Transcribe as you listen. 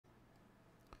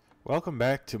Welcome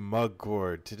back to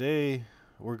Mugcord. Today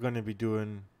we're going to be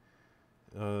doing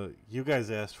you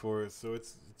guys asked for it, so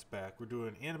it's back. We're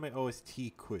doing anime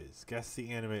OST quiz. Guess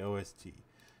the anime OST.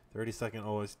 30-second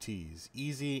OSTs,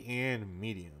 easy and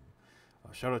medium.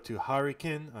 Shout out to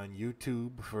Harikin on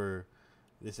YouTube for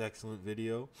this excellent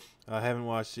video. I haven't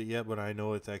watched it yet, but I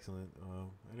know it's excellent.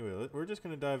 Anyway, we're just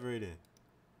going to dive right in.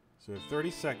 So 30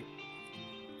 seconds.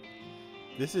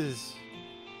 This is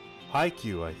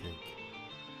Haikyuu, I think.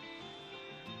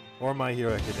 Or My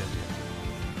Hero Academia.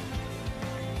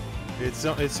 It's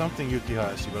something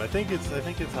Yukihashi, but I think it's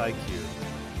Haikyuu.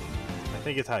 I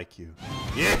think it's Haikyuu.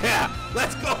 Yeah!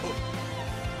 Let's go!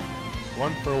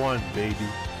 1 for 1, baby.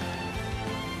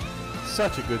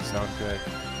 Such a good soundtrack.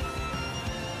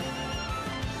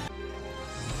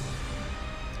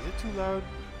 Is it too loud?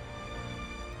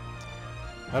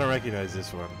 I don't recognize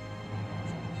this one.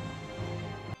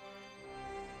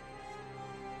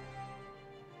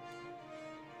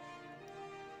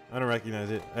 I don't recognize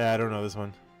it. I don't know this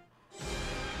one.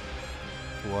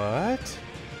 What?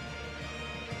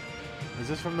 Is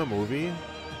this from the movie?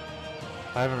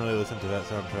 I haven't really listened to that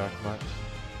soundtrack much.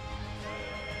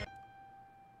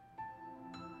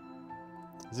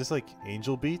 Is this like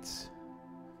Angel Beats?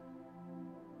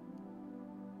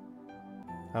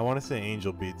 I want to say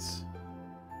Angel Beats.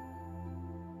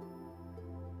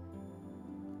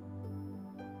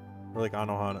 Or like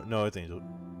Anohana. No, it's Angel.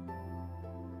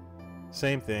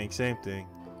 Same thing, same thing.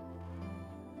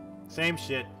 Same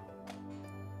shit.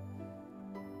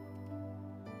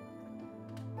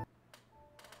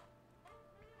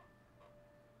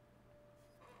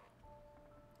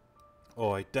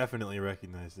 Oh, I definitely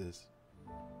recognize this.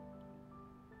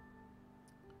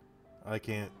 I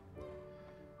can't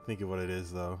think of what it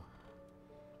is though.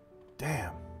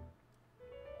 Damn.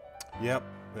 Yep,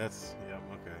 yep,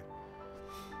 okay.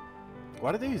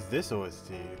 Why did they use this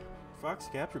OST? Fox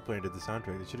Capture Plan did the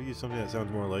soundtrack. They should have used something that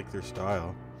sounds more like their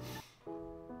style.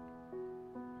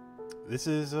 This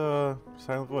is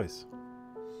Silent Voice.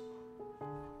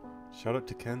 Shout out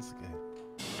to Kensuke.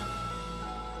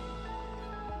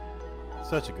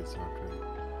 Such a good soundtrack.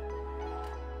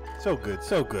 So good,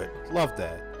 so good. Love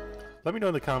that. Let me know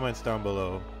in the comments down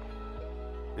below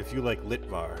if you like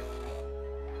Litvar.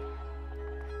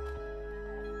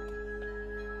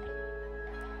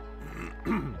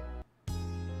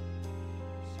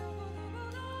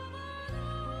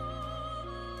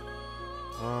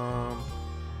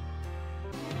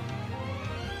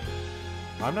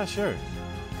 I'm not sure.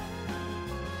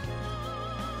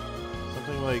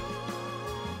 Something like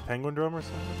Penguin Drum or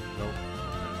something? Nope.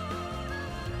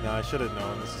 No, I should have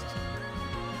known. This is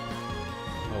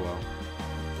oh well.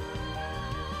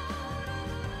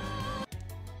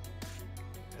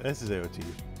 This is AOT.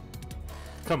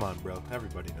 Come on, bro.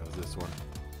 Everybody knows this one.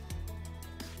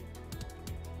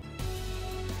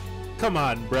 Come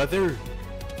on, brother.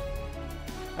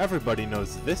 Everybody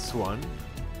knows this one.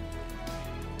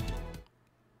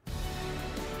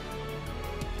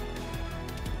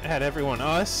 Had everyone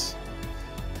us.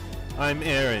 I'm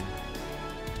Aaron.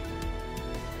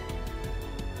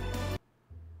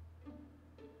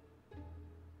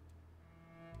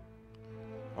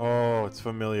 Oh, it's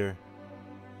familiar.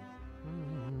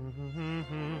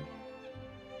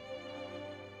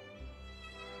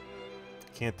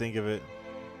 Can't think of it.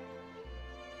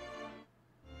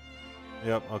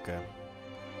 Yep, okay.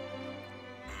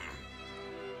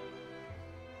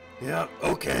 Yep,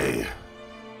 okay.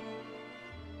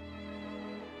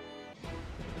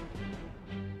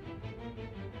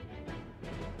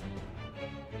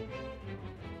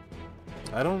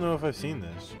 I don't know if I've seen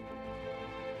this.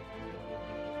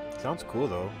 Sounds cool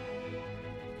though.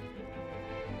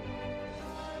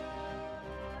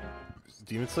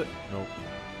 Demon Slayer? Nope.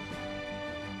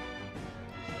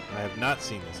 I have not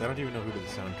seen this. I don't even know who did the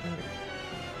soundtrack.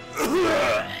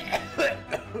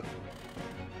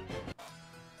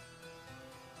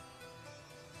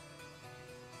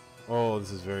 Oh,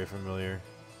 this is very familiar.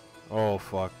 Oh,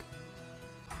 fuck.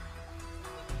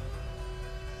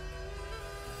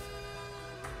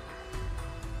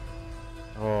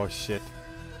 Oh, shit.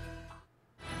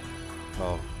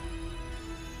 Oh.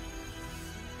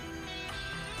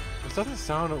 This doesn't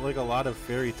sound like a lot of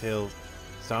fairy tale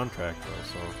soundtrack, though,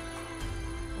 so...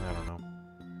 I don't know.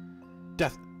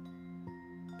 Death...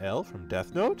 L from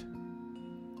Death Note?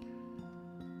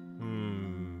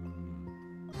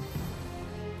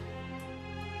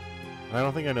 I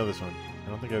don't think I know this one. I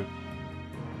don't think I've...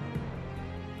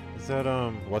 Is that,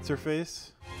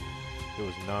 What's-Her-Face? It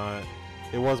was not...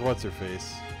 It was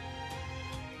What's-Her-Face.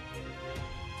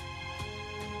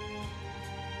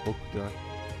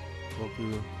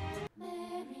 Boku.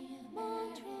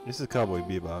 This is Cowboy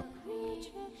Bebop.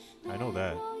 I know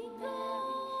that.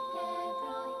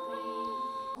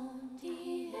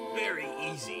 Very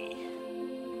easy.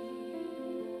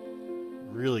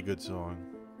 Really good song.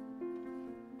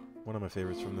 One of my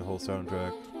favorites from the whole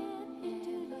soundtrack.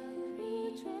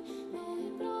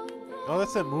 Oh,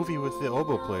 that's that movie with the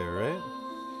oboe player, right?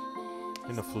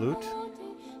 And the flute?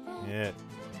 Yeah.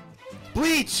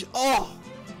 Bleach! Oh!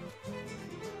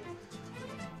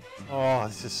 Oh,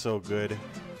 this is so good.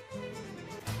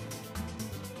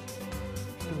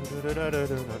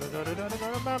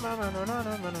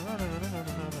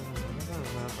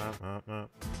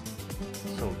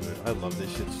 So good. I love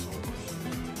this shit so much.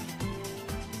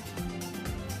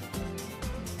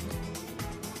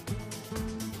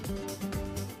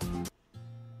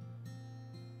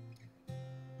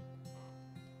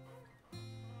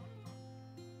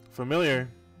 Familiar.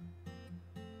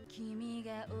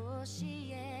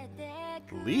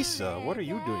 Lisa, what are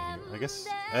you doing here? I guess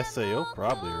SAO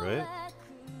probably, right?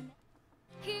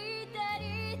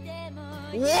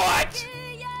 What?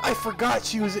 I forgot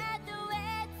she was.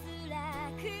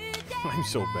 I'm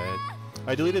so bad.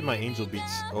 I deleted my Angel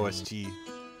Beats OST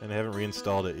and I haven't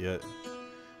reinstalled it yet,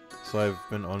 so I've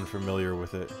been unfamiliar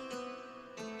with it.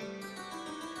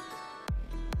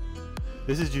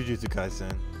 This is Jujutsu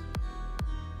Kaisen.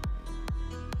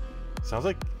 Sounds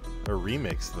like a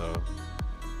remix though.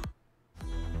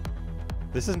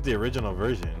 This isn't the original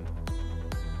version.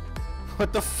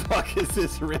 What the fuck is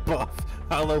this ripoff?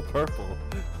 Hollow Purple.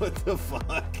 What the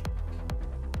fuck?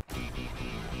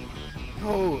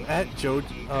 Oh, at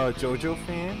JoJo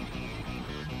fan?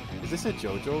 Is this a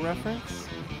JoJo reference?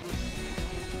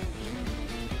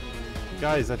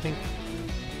 Guys, I think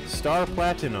Star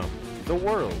Platinum, the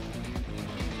world.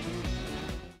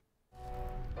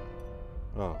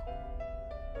 Oh.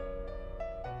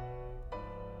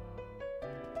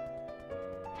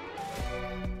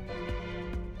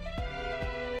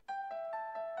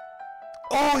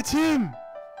 Oh, it's him!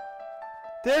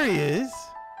 There he is!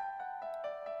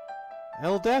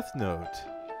 L Death Note.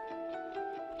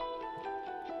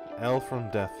 L from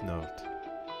Death Note.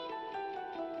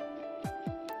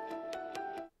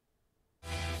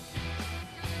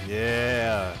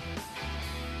 Yeah!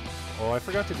 Oh, I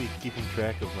forgot to be keeping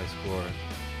track of my score.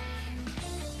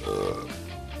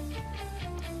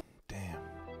 Damn.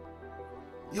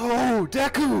 Yo,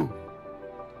 Deku!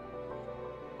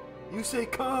 You say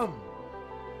come!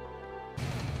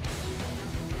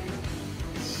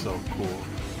 So cool.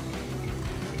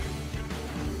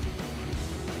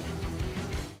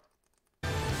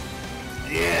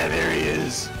 Yeah, there he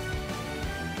is.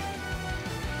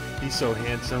 He's so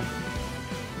handsome.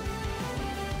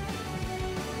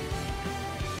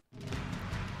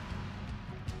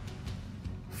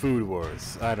 Food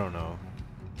Wars. I don't know.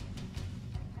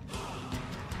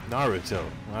 Naruto.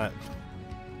 What?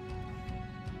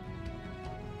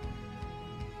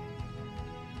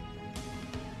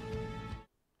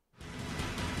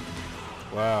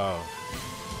 Wow.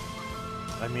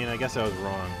 I mean, I guess I was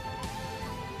wrong.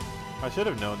 I should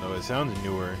have known though, it sounds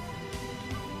newer.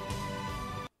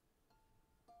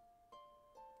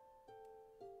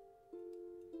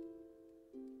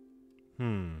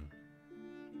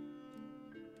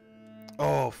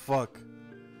 Oh, fuck.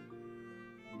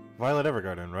 Violet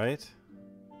Evergarden, right?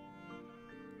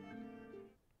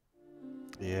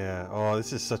 Yeah. Oh,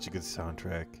 this is such a good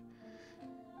soundtrack.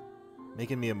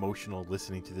 Making me emotional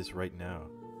listening to this right now.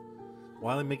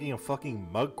 While I'm making a fucking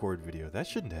Mugcord video. That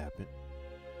shouldn't happen.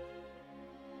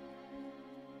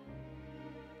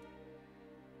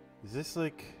 Is this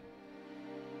like...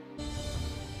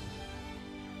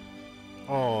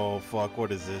 Oh, fuck.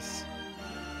 What is this?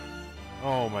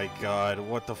 Oh my god.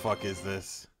 What the fuck is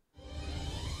this?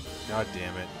 God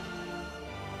damn it.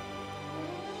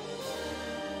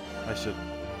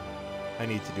 I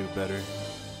need to do better.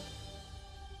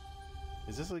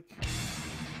 Is this like...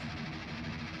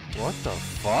 What the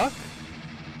fuck?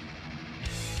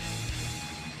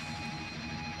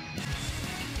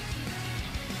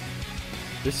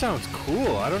 This sounds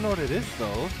cool. I don't know what it is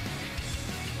though.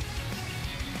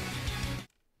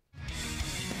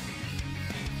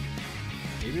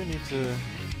 Maybe I need to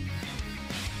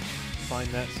find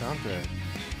that soundtrack.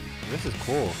 This is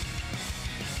cool.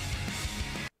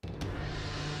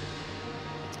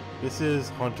 This is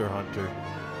Hunter x Hunter.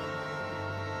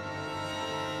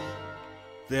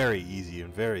 Very easy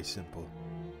and very simple.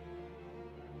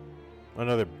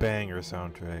 Another banger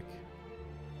soundtrack.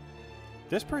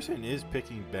 This person is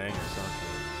picking banger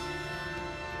soundtracks.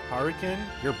 Hurricane,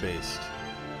 you're based.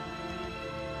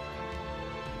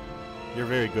 You're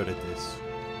very good at this.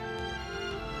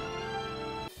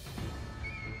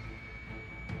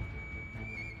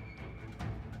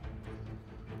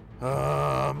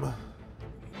 Oh,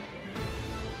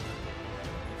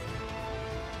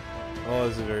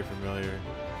 this is very familiar.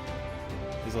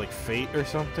 Is it like Fate or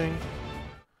something?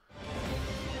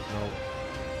 No.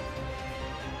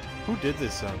 Who did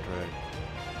this soundtrack?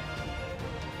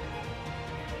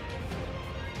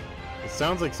 It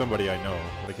sounds like somebody I know,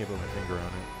 but I can't put my finger on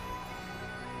it.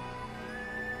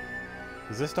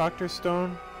 Is this Dr.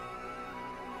 Stone?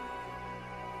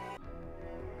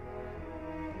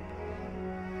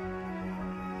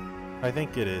 I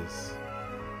think it is.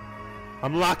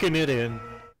 I'm locking it in.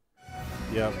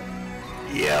 Yep.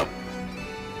 Yep.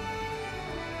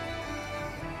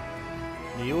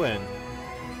 You win.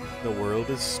 The world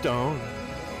is stone.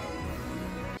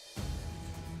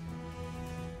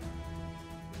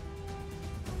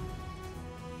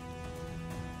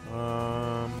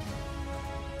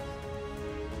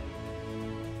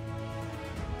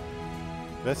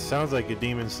 That sounds like a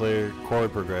Demon Slayer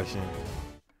chord progression.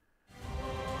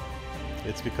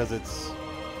 It's because it's...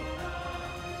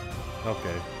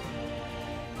 Okay.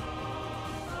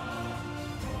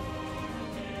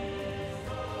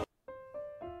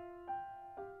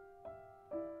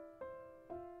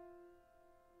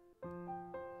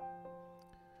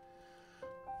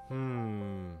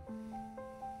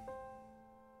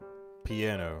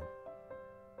 Piano.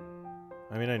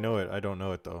 I mean, I know it. I don't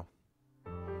know it, though.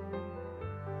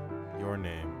 Your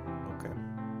name. Okay.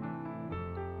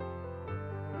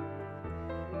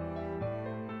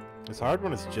 It's hard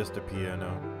when it's just a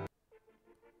piano.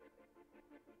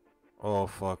 Oh,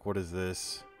 fuck. What is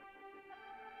this?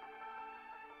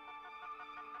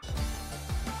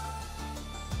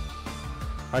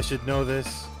 I should know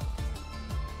this.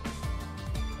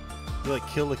 You like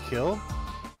Kill la Kill?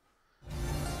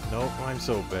 Nope, I'm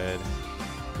so bad.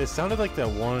 It sounded like that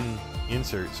one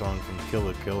insert song from Kill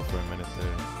la Kill for a minute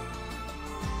there.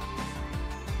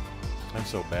 I'm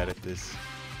so bad at this.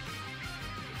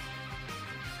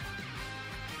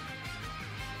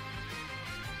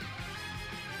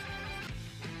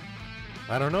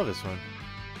 I don't know this one.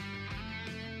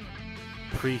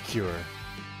 Precure.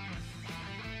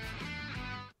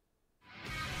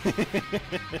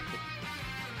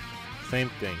 Same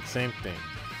thing, same thing.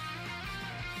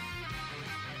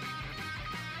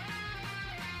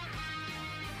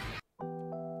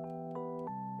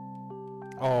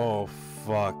 Oh,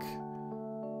 fuck.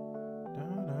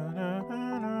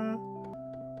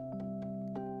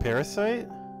 Parasite?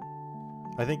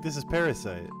 I think this is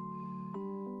Parasite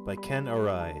by Ken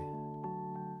Arai.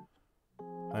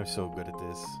 I'm so good at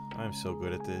this. I'm so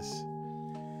good at this.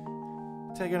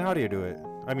 Tegan, how do you do it?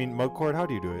 I mean, Mugcord, how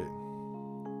do you do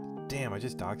it? Damn, I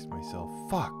just doxed myself.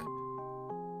 Fuck.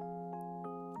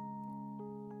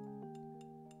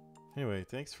 Anyway,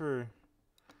 thanks for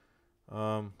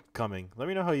coming. Let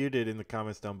me know how you did in the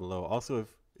comments down below. Also,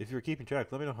 if you're keeping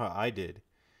track, let me know how I did,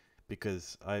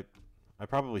 because I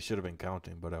probably should have been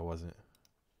counting, but I wasn't.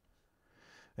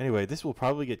 Anyway, this will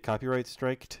probably get copyright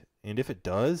striked, and if it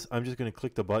does, I'm just going to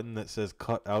click the button that says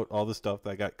cut out all the stuff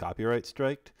that got copyright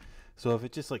striked. So if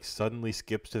it just like suddenly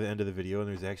skips to the end of the video and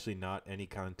there's actually not any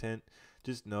content,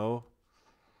 just know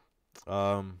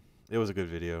it was a good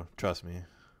video, trust me.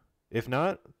 If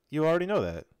not, you already know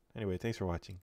that. Anyway, thanks for watching.